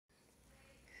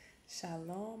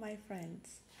Shalom, my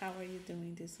friends. How are you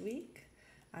doing this week?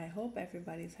 I hope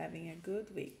everybody's having a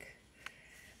good week.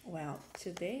 Well,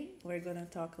 today we're going to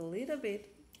talk a little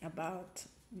bit about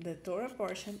the Torah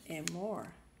portion and more.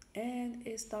 And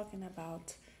it's talking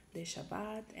about the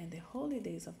Shabbat and the holy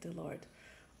days of the Lord.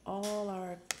 All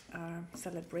our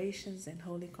celebrations and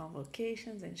holy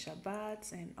convocations and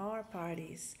Shabbats and our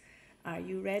parties. Are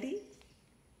you ready?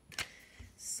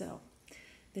 So,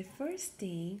 the first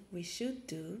thing we should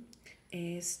do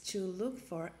is to look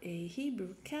for a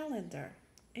Hebrew calendar,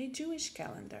 a Jewish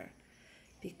calendar,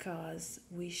 because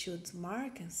we should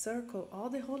mark and circle all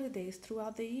the holidays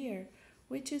throughout the year,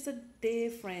 which is a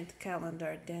different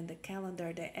calendar than the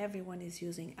calendar that everyone is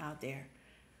using out there.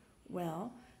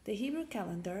 Well, the Hebrew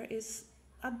calendar is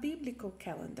a biblical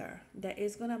calendar that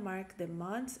is going to mark the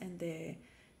months and the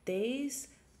days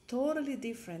totally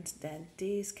different than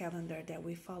this calendar that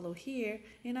we follow here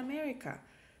in America.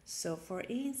 So, for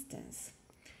instance,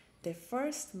 the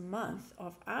first month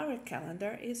of our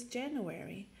calendar is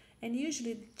January, and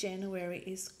usually January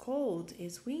is cold,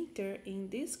 is winter in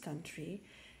this country,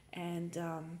 and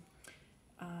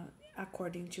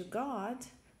according to God,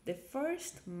 the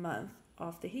first month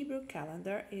of the Hebrew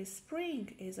calendar is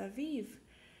spring, is Aviv,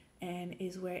 and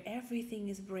is where everything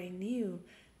is brand new.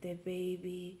 The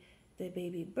baby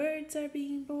birds are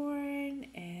being born,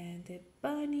 and the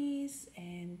bunnies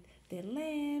and the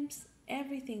lambs,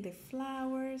 everything, the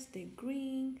flowers, the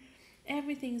green,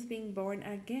 everything is being born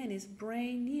again. It's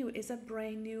brand new. It's a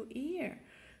brand new year.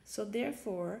 So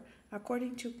therefore,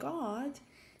 according to God,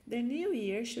 the new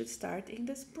year should start in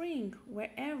the spring,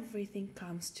 where everything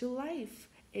comes to life.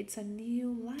 It's a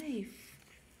new life.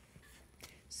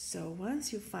 So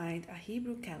once you find a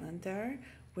Hebrew calendar,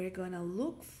 we're going to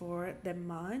look for the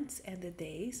months and the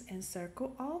days and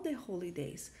circle all the holy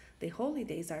days. The holy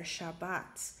days are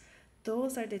Shabbats.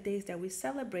 Those are the days that we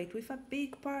celebrate with a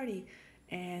big party,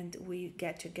 and we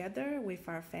get together with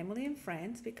our family and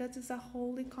friends because it's a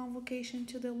holy convocation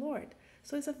to the Lord.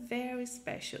 So it's a very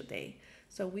special day.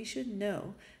 So we should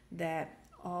know that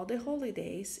all the holy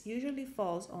days usually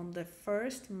falls on the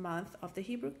first month of the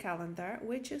Hebrew calendar,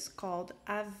 which is called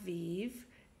Aviv.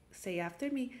 Say after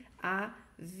me,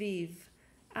 Aviv.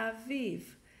 Aviv.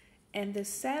 And the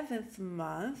seventh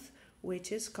month,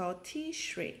 which is called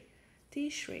Tishrei.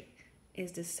 Tishrei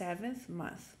is the seventh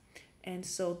month. And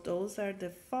so those are the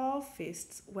fall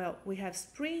feasts. Well, we have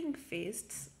spring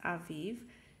feasts, Aviv,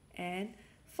 and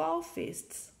fall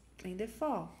feasts in the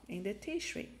fall, in the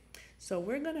Tishrei. So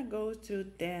we're going to go through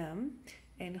them,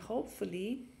 and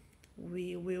hopefully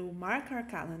we will mark our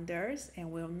calendars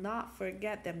and will not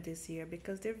forget them this year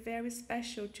because they're very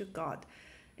special to God.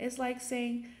 It's like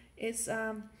saying it's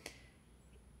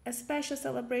a special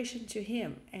celebration to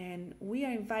Him, and we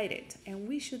are invited and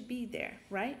we should be there,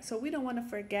 right? So we don't want to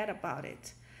forget about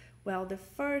it. Well, the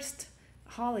first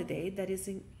holiday that is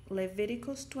in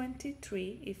Leviticus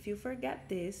 23, if you forget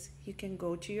this, you can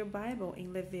go to your Bible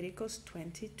in Leviticus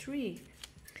 23.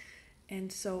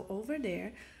 And so over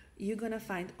there, you're going to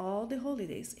find all the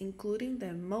holidays, including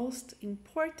the most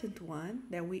important one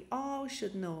that we all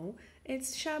should know.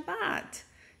 It's Shabbat.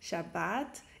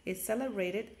 Shabbat is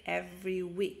celebrated every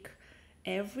week.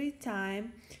 Every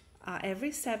time,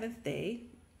 every seventh day,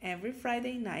 every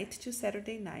Friday night to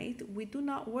Saturday night, we do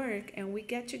not work and we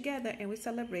get together and we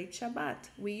celebrate Shabbat.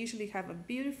 We usually have a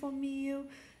beautiful meal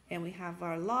and we have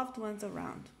our loved ones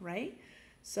around, right?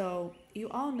 So you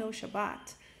all know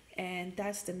Shabbat, and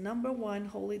that's the number one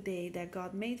holy day that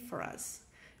God made for us,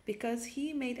 because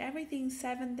He made everything in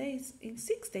 7 days, in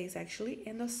 6 days actually,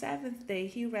 and the seventh day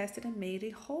He rested and made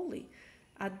it holy,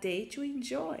 a day to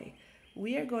enjoy.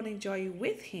 We are going to enjoy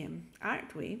with Him,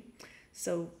 aren't we?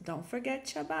 So don't forget,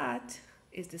 Shabbat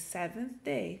is the seventh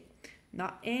day,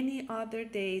 not any other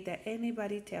day that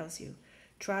anybody tells you.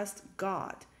 Trust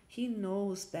God. He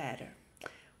knows better.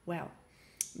 Well,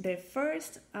 the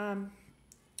first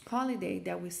holiday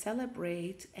that we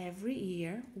celebrate every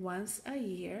year, once a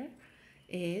year,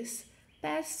 is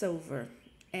Passover,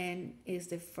 and is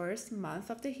the first month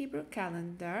of the Hebrew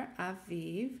calendar,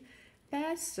 Aviv.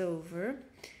 Passover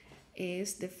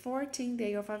is the 14th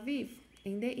day of Aviv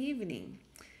in the evening.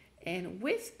 And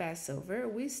with Passover,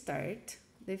 we start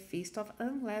the Feast of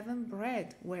Unleavened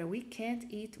Bread, where we can't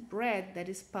eat bread that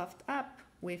is puffed up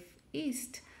with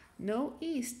yeast. No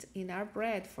yeast in our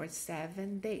bread for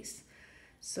 7 days.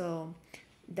 So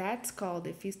that's called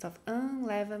the Feast of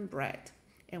Unleavened Bread.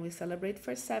 And we celebrate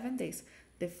for 7 days.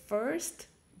 The first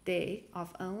day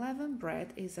of unleavened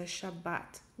bread is a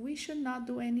Shabbat. We should not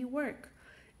do any work.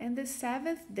 And the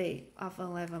seventh day of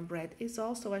unleavened bread is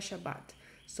also a Shabbat.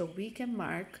 So we can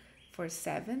mark for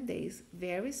 7 days.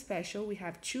 Very special. We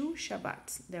have 2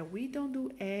 Shabbats that we don't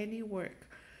do any work.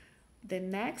 The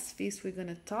next feast we're going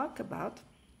to talk about